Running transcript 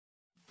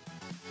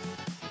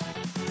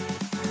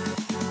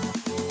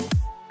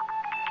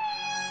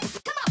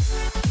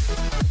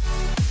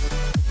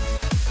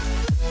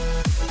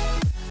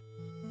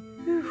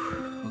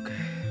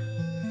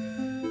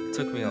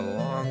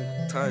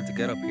wanted to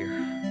get up here.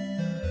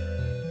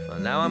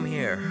 But now I'm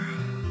here.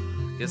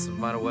 Guess we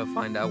might as well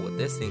find out what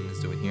this thing is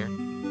doing here.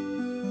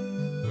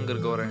 I'm gonna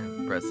go there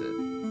and press it.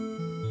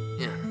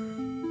 Yeah.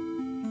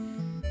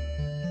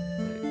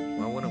 Wait,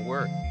 why wouldn't it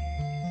work?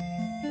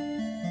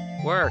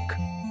 Work!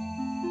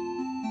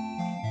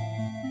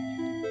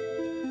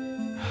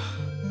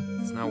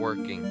 It's not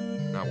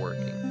working. Not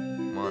working.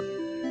 Come on.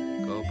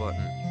 Go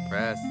button.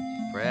 Press.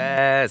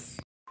 Press!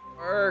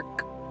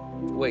 Work!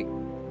 Wait.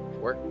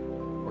 Work.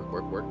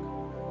 Work.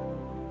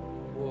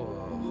 Whoa.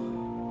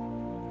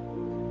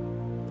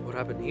 What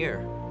happened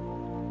here?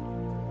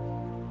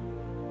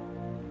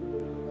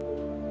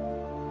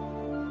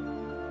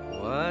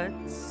 What?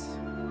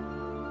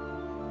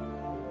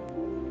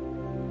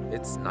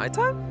 It's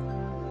nighttime?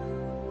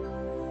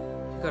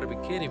 You gotta be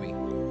kidding me.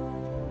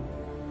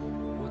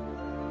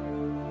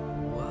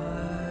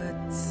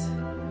 What?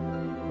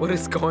 What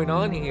is going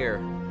on here?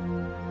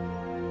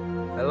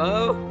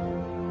 Hello?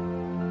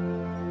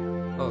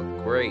 Oh,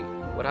 great.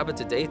 What happened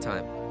to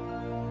daytime?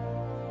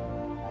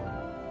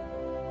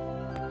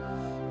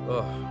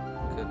 Oh,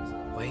 goodness.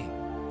 Wait.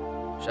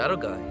 Shadow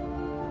guy.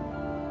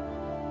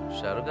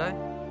 Shadow guy?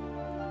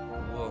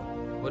 Whoa.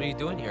 What are you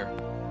doing here?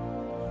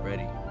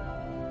 Freddy.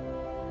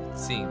 It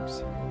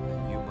seems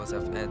you must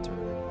have entered.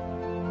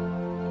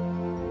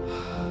 I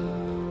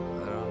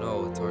don't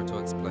know. It's hard to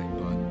explain,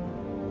 but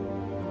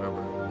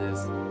remember, this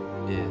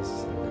is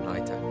the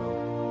nighttime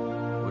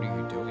mode. What are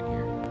you doing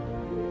here?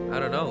 I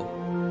don't know.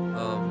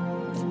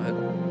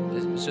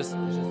 It's just I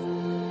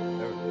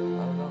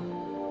don't know.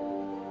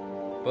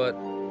 But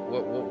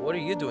what are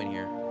you doing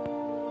here?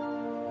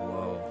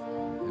 Whoa.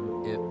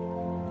 It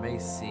may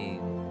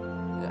seem,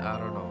 I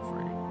don't know,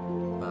 Freddy.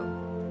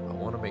 I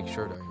want to make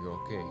sure that you're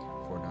okay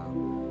for now.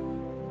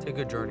 Take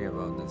a journey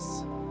around this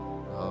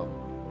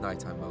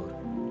nighttime mode.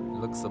 It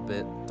looks a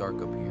bit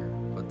dark up here,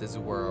 but this is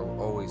where I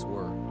always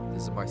were.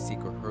 This is my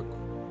secret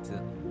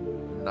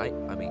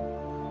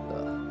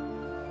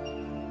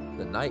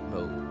the night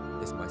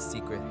mode is my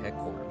secret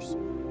headquarters,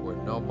 where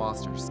no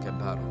monsters can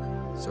battle,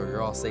 so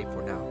you're all safe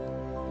for now.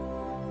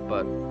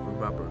 But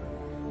remember,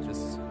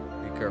 just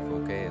be careful,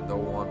 okay, and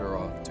don't wander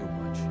off too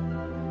much.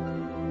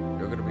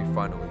 You're gonna be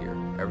fine over here.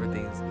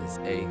 Everything is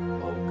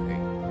A-okay.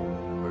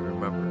 But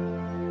remember,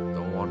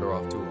 don't wander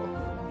off too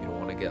off. You don't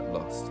want to get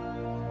lost.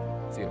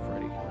 See you,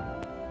 Freddy.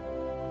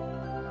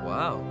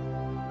 Wow.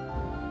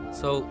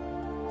 So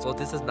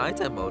this is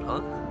nighttime mode,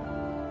 huh?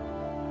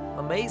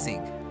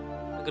 Amazing.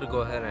 I'm gonna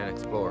go ahead and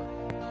explore.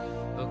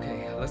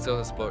 Okay, let's go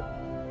explore.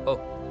 Oh,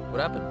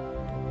 what happened?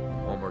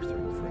 One more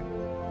thing, Freddy.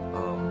 I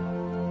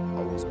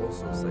was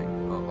also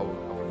saying, I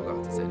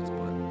forgot to say this,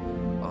 but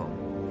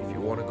if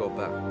you want to go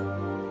back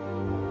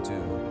to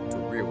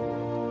real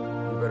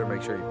world, you better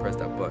make sure you press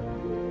that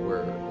button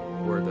where the,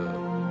 where that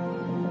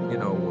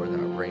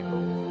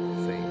rainbow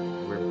thing,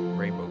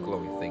 rainbow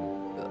glowing thing,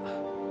 the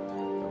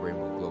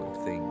rainbow glowing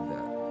thing that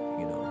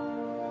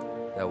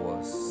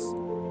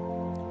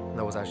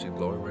that was actually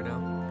glowing right now.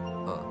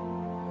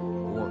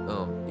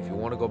 If you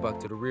want to go back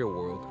to the real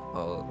world,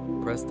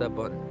 press that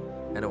button,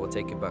 and it will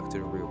take you back to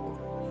the real world.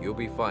 You'll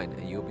be fine,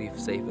 and you'll be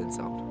safe and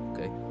sound.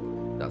 Okay,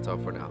 that's all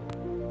for now.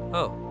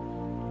 Oh,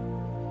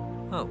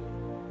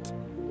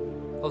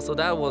 so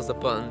that was the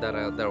button that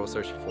I was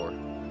searching for.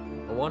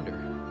 I wonder.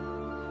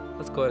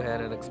 Let's go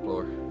ahead and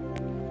explore.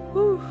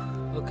 Whew.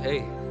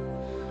 Okay.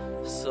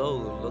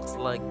 So looks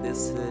like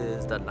this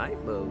is the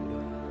night mode.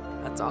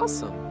 That's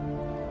awesome.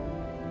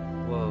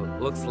 Well,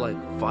 looks like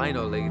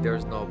finally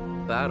there's no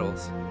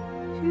battles.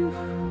 Phew.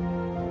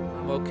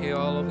 I'm okay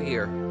all over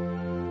here.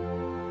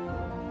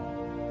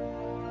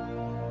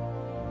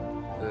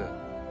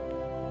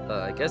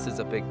 I guess it's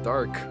a bit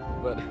dark,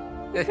 but I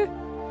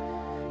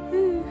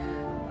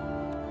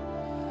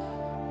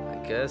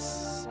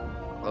guess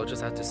I'll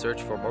just have to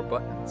search for more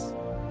buttons,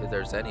 if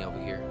there's any over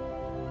here.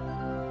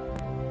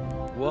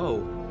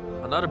 Whoa,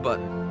 another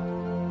button.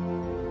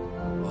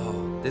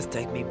 Oh, this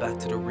takes me back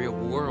to the real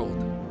world.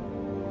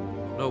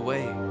 No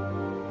way.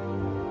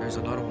 There's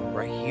another one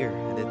right here,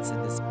 and it's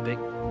in this big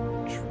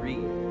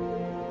tree.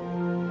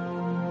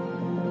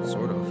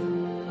 Sort of.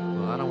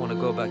 Well, I don't want to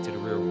go back to the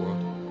real world.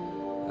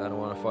 I don't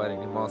want to fight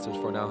any monsters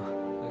for now.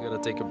 I gotta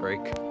take a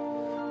break.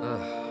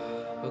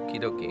 Okie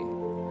dokie.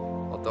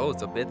 Although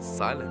it's a bit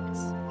silent.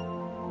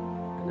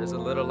 And there's a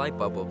little light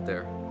bulb up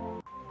there.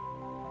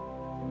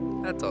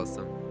 That's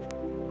awesome.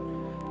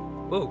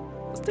 Whoa,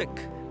 a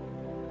stick.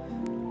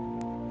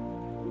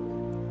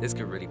 This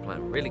could really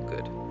plan really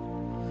good.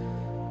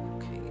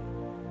 Okay.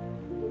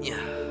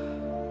 Yeah.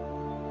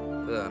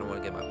 I don't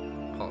want to get my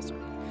pulse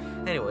ready.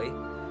 Anyway,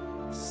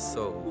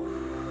 so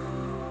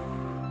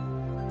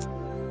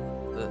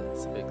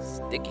it's a bit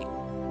sticky. I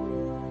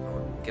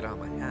want to get out of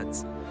my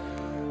hands.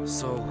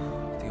 So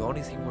the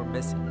only thing we're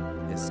missing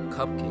is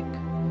Cupcake.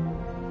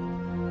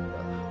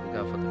 We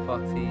got Fanta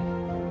Foxy,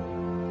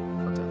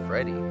 Fanta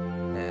Freddy,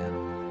 and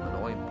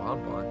Annoying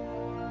Bonbon,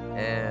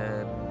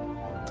 and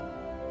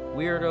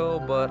weirdo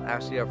but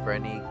actually a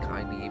friendly,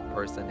 kindly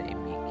person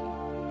named Miki.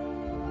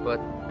 But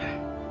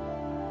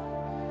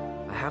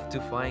I have to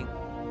find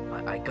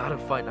I gotta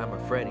find Nightmare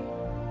Freddy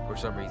for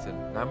some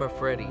reason. Nightmare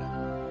Freddy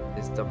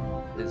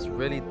is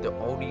really the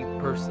only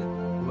person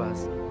who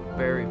has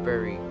very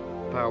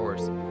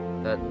powers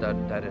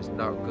that is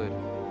not good.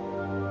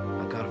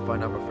 I gotta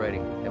find Nightmare Freddy,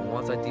 and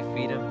once I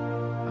defeat him,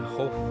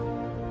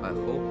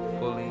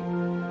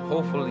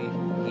 hopefully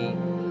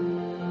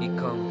he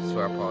comes to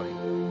our party.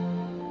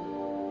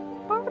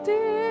 Party!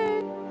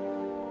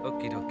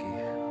 Okie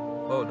dokie.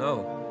 Oh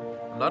no,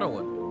 another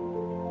one.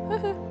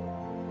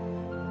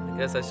 I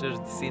guess I should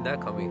have seen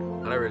that coming.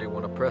 I don't really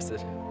want to press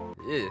it.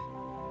 Yeah.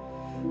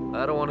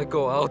 I don't want to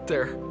go out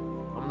there.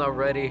 I'm not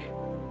ready.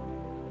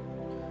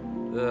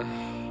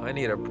 I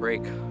need a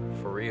break,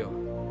 for real.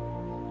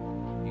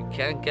 You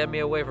can't get me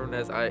away from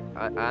this. I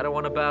don't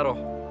want to battle.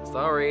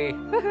 Sorry.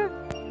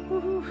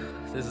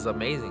 This is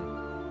amazing.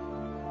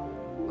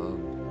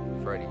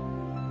 Freddy.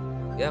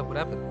 Yeah, what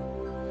happened?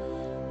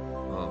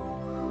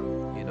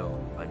 You know,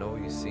 I know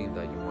you seem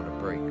that you want to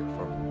break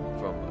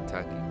from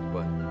attacking,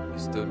 but you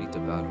still need to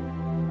battle.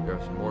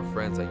 There's more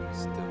friends that you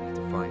still need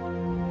to find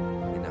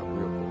in that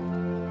real world.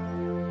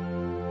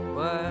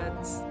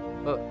 What?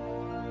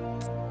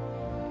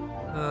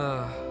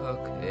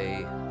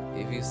 Okay,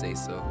 if you say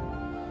so.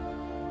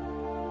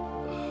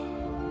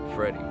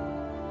 Freddy.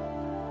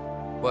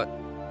 What?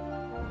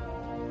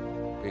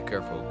 Be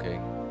careful, okay?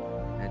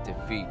 And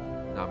defeat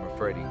Nightmare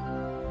Freddy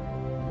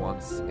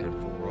once and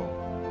for all.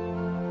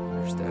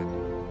 Understand?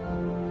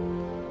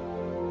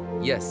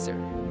 Yes, sir.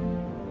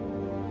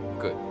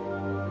 Good.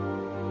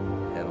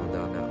 Head on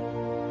down now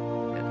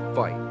and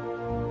fight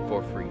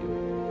for freedom.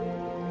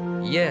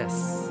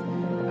 Yes,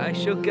 I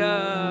shall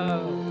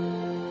go.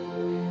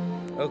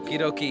 Okie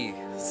dokie.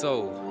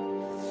 So,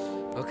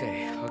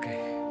 okay.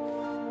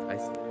 I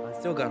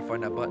still gotta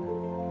find that button.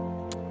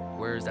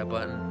 Where is that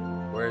button?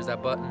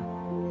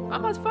 I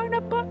must find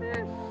that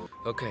button.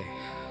 Okay.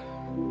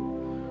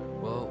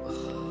 Well,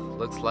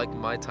 looks like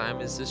my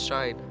time is to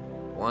shine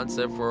once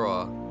and for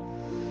all.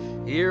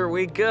 Here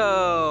we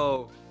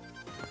go.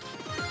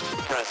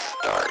 Press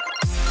start.